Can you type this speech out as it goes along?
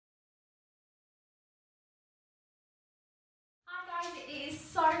Guys, it is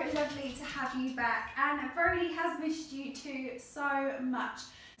so lovely to have you back, and Brody has missed you too so much.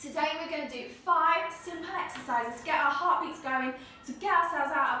 Today we're going to do 5 simple exercises to get our heartbeats going, to get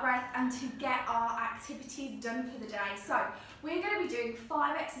ourselves out of breath and to get our activities done for the day. So we're going to be doing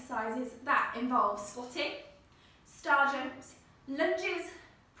 5 exercises that involve squatting, star jumps, lunges,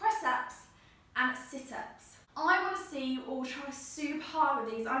 press-ups and sit-ups. I want to see you all try super hard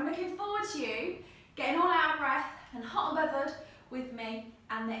with these. I'm looking forward to you getting all out of breath and hot and bothered with me,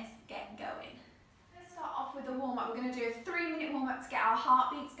 and let's get going. Let's start off with a warm-up. We're going to do a 3-minute warm-up to get our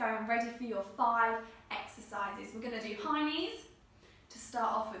heartbeats going, ready for your 5 exercises. We're going to do high knees to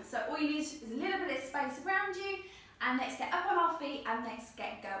start off with. So all you need is a little bit of space around you, and let's get up on our feet and let's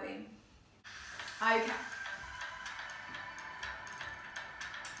get going. Okay.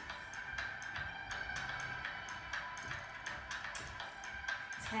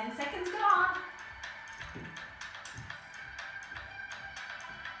 Ten seconds gone.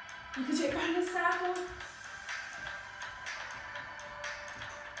 You can do it round a circle.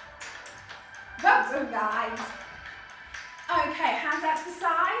 Well done, guys. Okay, hands out to the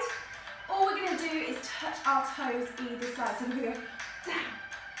side. All we're going to do is touch our toes either side. So we're going to go down,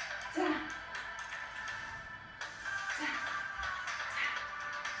 down, down, down.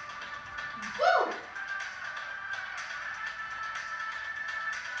 Woo!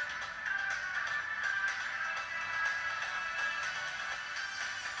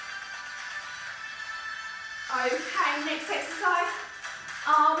 Okay, next exercise.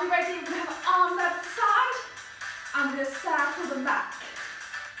 Are we ready? We're going to have our arms out to the side. I'm going to circle them back.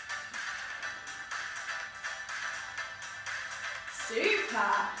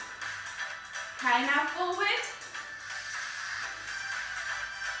 Super. Okay, now forward.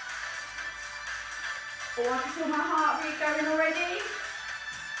 Oh, I can feel my heart rate going already.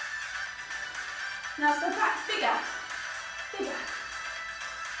 Now let's go back, bigger, bigger.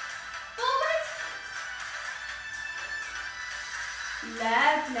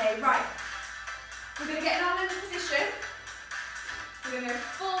 Lovely, right. We're going to get in our lunge position. We're going to go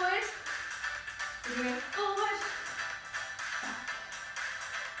forward. We're going to go forward. Back.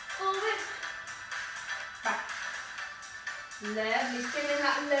 Forward. Back. Lovely, feeling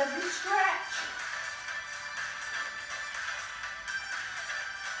that lovely stretch.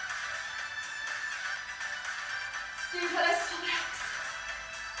 Super, let's relax.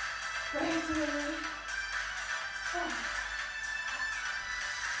 Ready.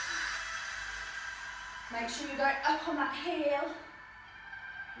 Make sure you go up on that heel.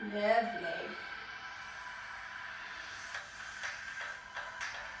 Lovely.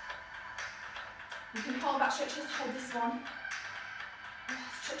 You can hold that stretch, just hold this one.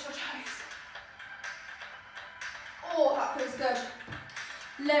 Oh, stretch your toes. Oh, that feels good.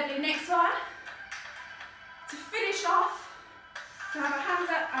 Lovely, next one. To finish off, we have our hands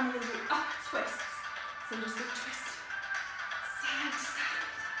up and we're going to do up twists. So just a twist, side to side.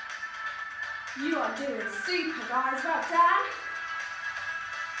 You are doing super, guys. Well done.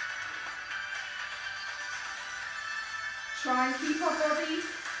 Try and keep our body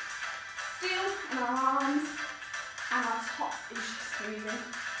still and our arms and our top is just moving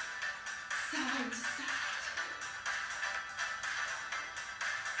side to side.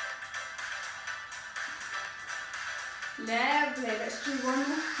 Lovely. Let's do one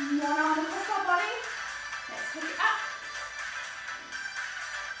arm across our body. Let's take it up.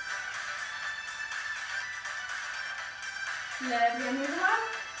 Lovely, and move on.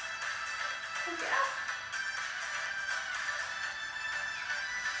 Pick it up.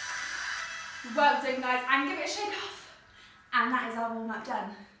 Well done, guys, and give it a shake off. And that is our warm-up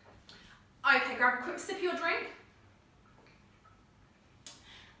done. Okay, grab a quick sip of your drink.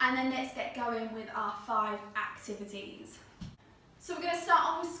 And then let's get going with our 5 activities. So we're going to start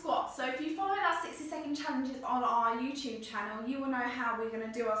off with squats. So if you followed our 60-second challenges on our YouTube channel, you will know how we're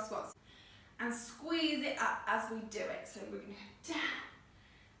going to do our squats. And squeeze it up as we do it. So we're going to go down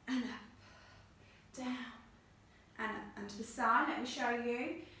and up, down and up. And to the side, let me show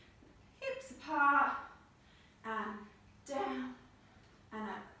you. Hips apart and down and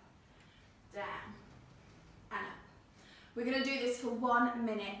up, down and up. We're going to do this for 1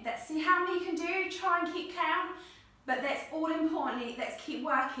 minute. Let's see how many you can do. Try and keep count. But let's all importantly, let's keep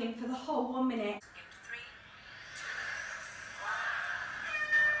working for the whole 1 minute.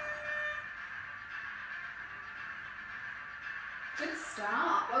 Good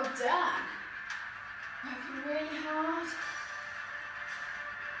start, well done. Working really hard.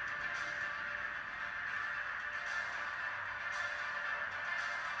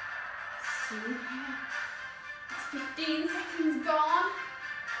 Super. That's 15 seconds gone.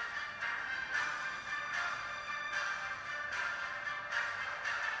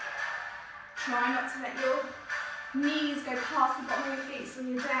 Try not to let your knees go past the bottom of your feet so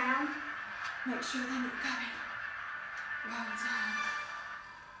when you're down. Make sure they're not going. Well done.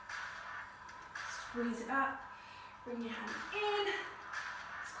 Squeeze it up. Bring your hands in.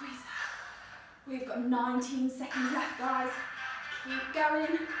 Squeeze it up. We've got 19 seconds left, guys. Keep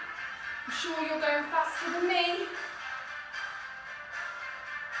going. I'm sure you're going faster than me.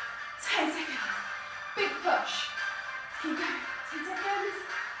 10 seconds. Big push. Keep going. 10 seconds.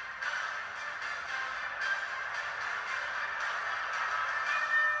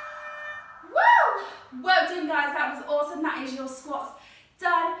 Woo! Well done, guys. That was awesome. That is your squats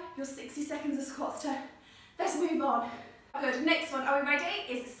done. Your 60 seconds of squats done. Let's move on. Good. Next one. Are we ready?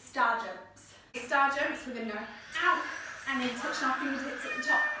 Is star jumps. Star jumps. We're going to go out and then touch our fingertips at the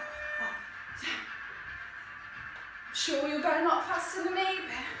top. I'm sure you're going a lot faster than me,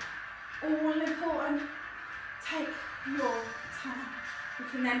 but all important. Take your time. You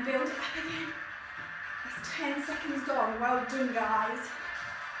can then build it up again. That's 10 seconds gone. Well done, guys.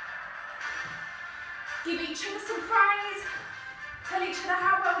 Give each other some praise. Tell each other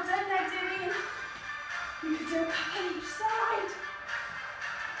how well done they're doing. You can do a couple on each side.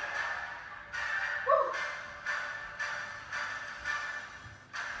 Woo.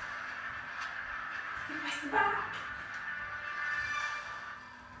 Press the back.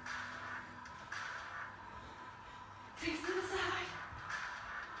 Face to the side.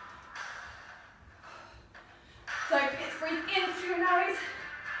 Don't forget to breathe in through your nose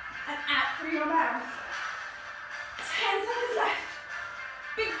and out through your mouth. 10 seconds left.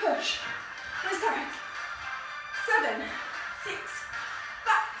 Big push. Let's go. 7, 6,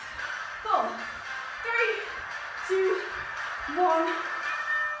 5, 4, 3, 2, 1.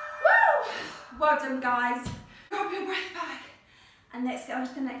 Woo! Well done, guys. Grab your breath back. And let's get on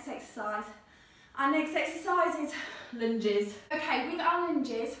to the next exercise. Our next exercise is lunges. Okay, with our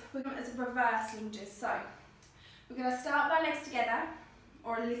lunges, we're going to do reverse lunges. So, we're going to start with our legs together,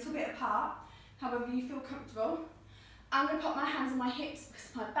 or a little bit apart, however you feel comfortable. I'm going to put my hands on my hips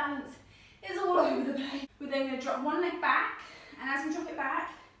because my balance is all over the place. We're then going to drop one leg back, and as we drop it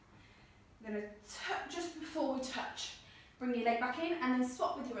back, we're going to touch just before we touch. Bring your leg back in and then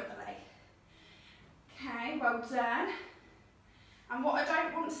swap with your other leg. Okay, well done. And what I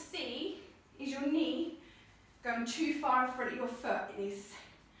don't want to see is your knee going too far in front of your foot. It is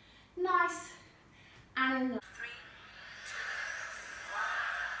nice and in line. 3,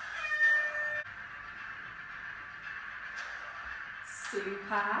 2, 1.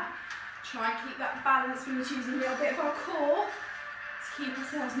 Super. Try and keep that balance when you're choosing a little bit of our core to keep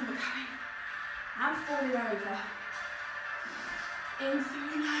ourselves not going and falling over. In through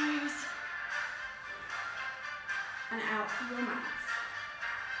your nose and out through your mouth.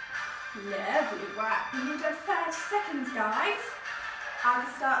 Lovely work. We've done 30 seconds, guys. I can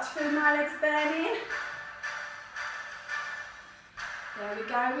start to feel my legs burning. There we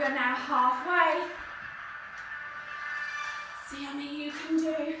go. We are now halfway. See how many you can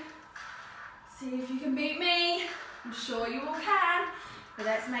do. See if you can beat me. I'm sure you all can. But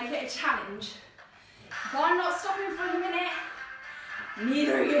let's make it a challenge. If I'm not stopping for a minute,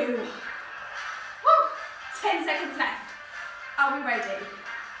 neither are you. Woo! 10 seconds left. Are we ready?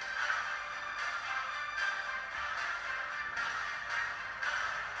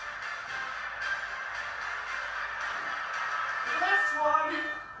 Last one.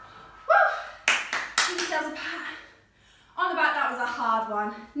 Woo! Give yourselves a pat on the back. That was a hard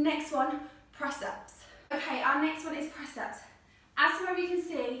one. Next one, press-ups. Okay, our next one is press-ups. As some of you can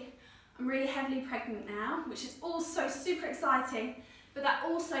see, I'm really heavily pregnant now, which is also super exciting, but that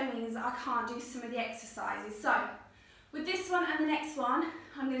also means that I can't do some of the exercises. So, with this one and the next one,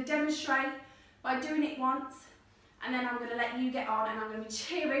 I'm going to demonstrate by doing it once, and then I'm going to let you get on, and I'm going to be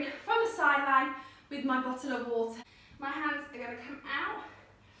cheering from the sideline with my bottle of water. My hands are going to come out,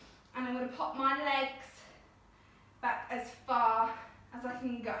 and I'm going to pop my legs back as far as I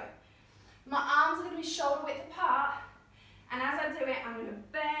can go. My arms are going to be shoulder width apart, and as I do it, I'm going to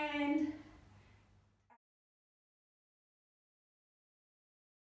bend.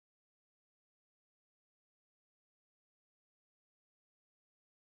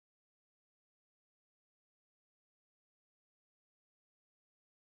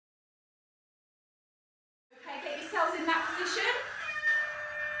 Okay, get yourselves in that position.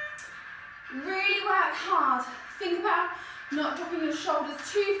 Really work hard. Think about not dropping your shoulders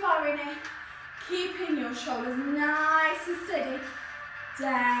too far in it. Keeping your shoulders nice and steady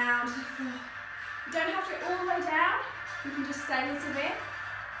down to the floor. You don't have to go all the way down. You can just stay a little bit.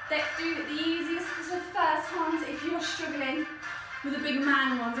 Let's do the easiest, the first ones if you're struggling with the big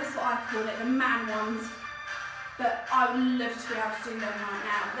man ones. That's what I call it, the man ones. but I would love to be able to do them right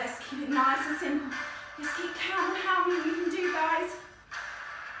now. Let's keep it nice and simple. Let's keep counting how many you can do, guys.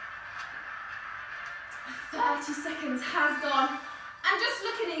 30 seconds has gone. And just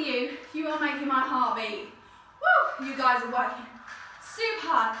looking at you, you are making my heart beat. Woo! You guys are working super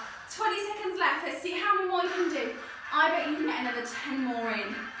hard. 20 seconds left. Let's see how many more you can do. I bet you can get another 10 more in.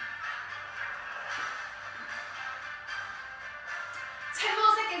 10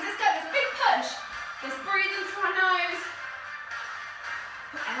 more seconds. Let's go. Let's big push. Let's breathe in through our nose.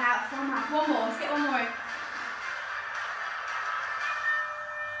 And out through our mouth. One more. Let's get one more in.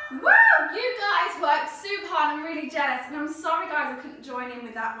 Woo! You guys worked super hard. I'm really jealous. And I'm sorry, guys, I couldn't join in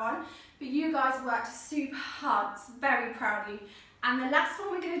with that one. But you guys worked super hard. I'm very proud of you. And the last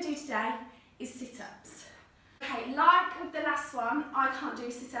one we're going to do today is sit-ups. Okay, like with the last one, I can't do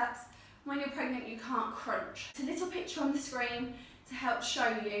sit-ups. When you're pregnant, you can't crunch. It's a little picture on the screen to help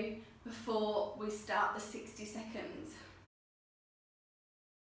show you before we start the 60 seconds.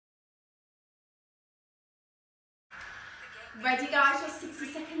 Ready, guys? Your 60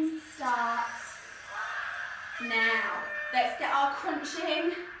 seconds starts now. Let's get our crunch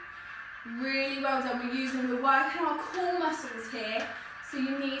in. Really well done. We're working our core muscles here. So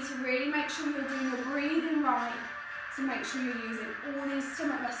you need to really make sure you're doing your breathing right to make sure you're using all these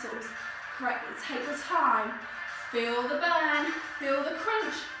stomach muscles correctly. Take your time. Feel the burn. Feel the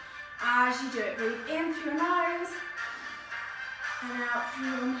crunch as you do it. Breathe in through your nose and out through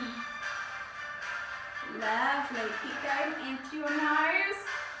your mouth. Lovely. Keep going in through your nose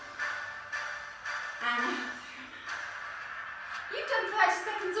and out through your mouth. You've done 30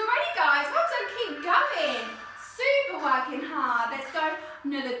 seconds already, guys. Well done. Keep going. Super working hard. Let's go.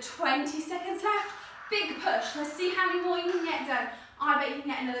 Another 20 seconds left. Big push. Let's see how many more you can get done. I bet you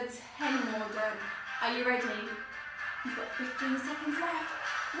can get another 10 more done. Are you ready? You've got 15 seconds left.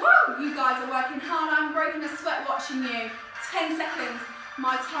 Woo! You guys are working hard. I'm breaking a sweat watching you. 10 seconds.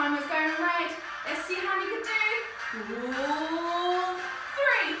 My timer's going red. Let's see how many you can do. Ooh.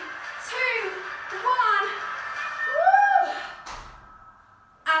 3, 2, 1. Woo!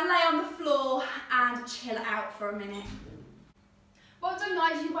 And lay on the floor and chill out for a minute. Well done,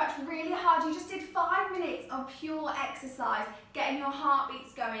 guys. You worked really hard. You just did 5 minutes of pure exercise, getting your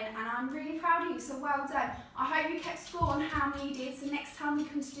heartbeats going, and I'm really proud of you, so well done. I hope you kept score on how many you did, so next time we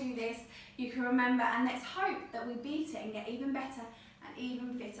come to do this, you can remember, and let's hope that we beat it and get even better and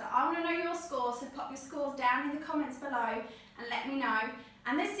even fitter. I want to know your scores, so pop your scores down in the comments below and let me know.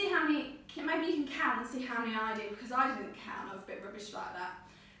 And let's see how many, maybe you can count and see how many I did, because I didn't count. I was a bit rubbish like that.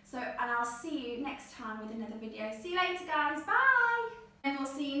 So, and I'll see you next time with another video. See you later, guys. Bye. And we'll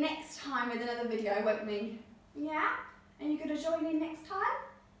see you next time with another video, won't we? Yeah? And you're going to join in next time?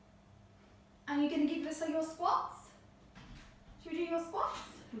 And you're going to give us your squats? Should we do your squats?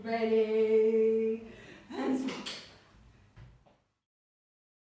 Ready?